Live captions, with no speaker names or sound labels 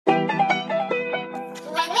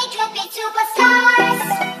could be superstars.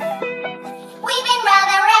 We've been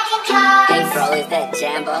rather wrecking cars. Hey bro, is that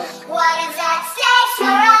Jambo? What is that stakes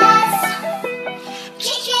for us?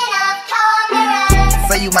 Kicking up cameras.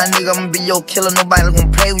 Say you my nigga, I'ma be your killer. Nobody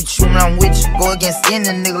gon' play with you when I'm with you. Go against any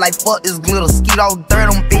nigga like fuck this glitter. Skeet all dirt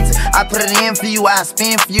on bitches. I put it in for you, I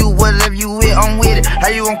spin for you. Whatever you with, I'm with it. How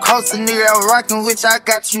you gon' cost a nigga out rockin' with you? I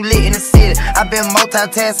got you lit in the city. I been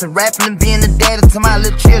multitasking, rapping and being the daddy to my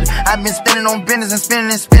little children. I been spinning on business and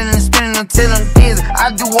spinning and spinning and spinning until I'm dizzy.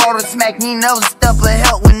 I do all the smack, you never step of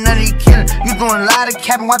help with none of you killing. You doing a lot of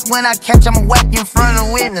capping, watch when I catch, I'ma whack in front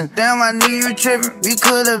of witness. Damn, I knew you tripping. We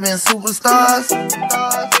could've been superstars.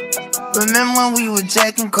 Remember when we were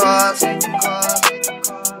jacking cars?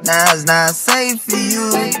 Now it's not safe for you.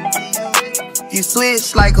 You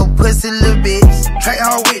switch like a pussy little bitch. Track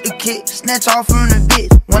hard with the kick, snatch off from the bitch.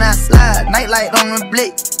 When I slide, nightlight on the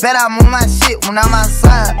blick. Bet I'm on my shit when I'm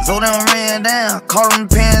outside. So them ran down, caught them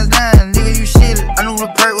pants down. Nigga, you shitted. I knew the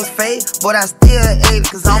perk was fake, but I still ate it,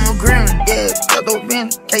 cause I'm a gremlin. Yeah, cut those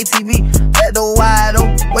bins, KTV, that door wide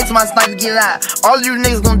open. Wait till my sniper get out. All you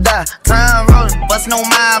niggas gon' die. Time rolling, bustin' on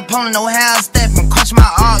my opponent, no hand stepping. Crunch my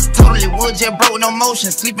arms totally, wood jet broke, no motion.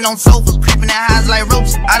 Sleeping on sofas, creeping at highs like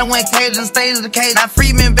ropes. I done went cage and stayed in the cage. Not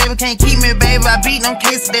free me, baby, can't keep me, baby. I beat them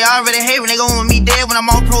cases, they already hate when they gon' want me dead when I'm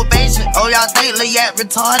on probation. Oh, y'all think Lil Yak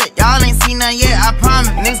retarded? Y'all ain't seen nothing yet, I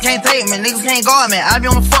promise. Niggas can't take me, niggas can't guard me. I be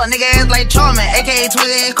on the fuck nigga ass like Charmin, aka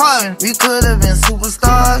Twiggy and Carvin. We could've been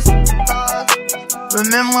superstars.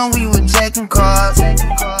 Remember when we were jacking cars?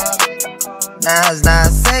 Now it's not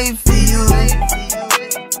safe for you.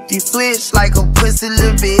 You switch like a pussy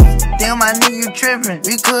little bitch. Damn, I knew you trippin'.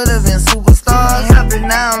 We could've been superstars. Happy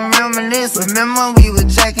now I'm reminiscing. Remember when we were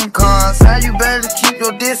jacking cars? Now you better keep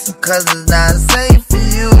your distance, cause it's not safe for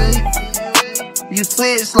you. You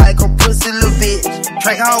switch like a pussy little bitch.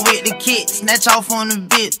 Track hard with the kick, snatch off on the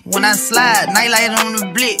bitch. When I slide, nightlight on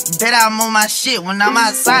the blick. Bet I'm on my shit when I'm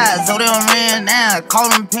outside. So they don't ran down, call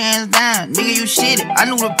them pants down. Nigga, you shitted. I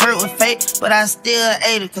knew the perk was fake, but I still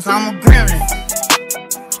ate it, cause I'm a gremlin.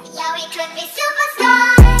 Yeah, we could be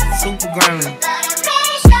superstars. Super gremlin.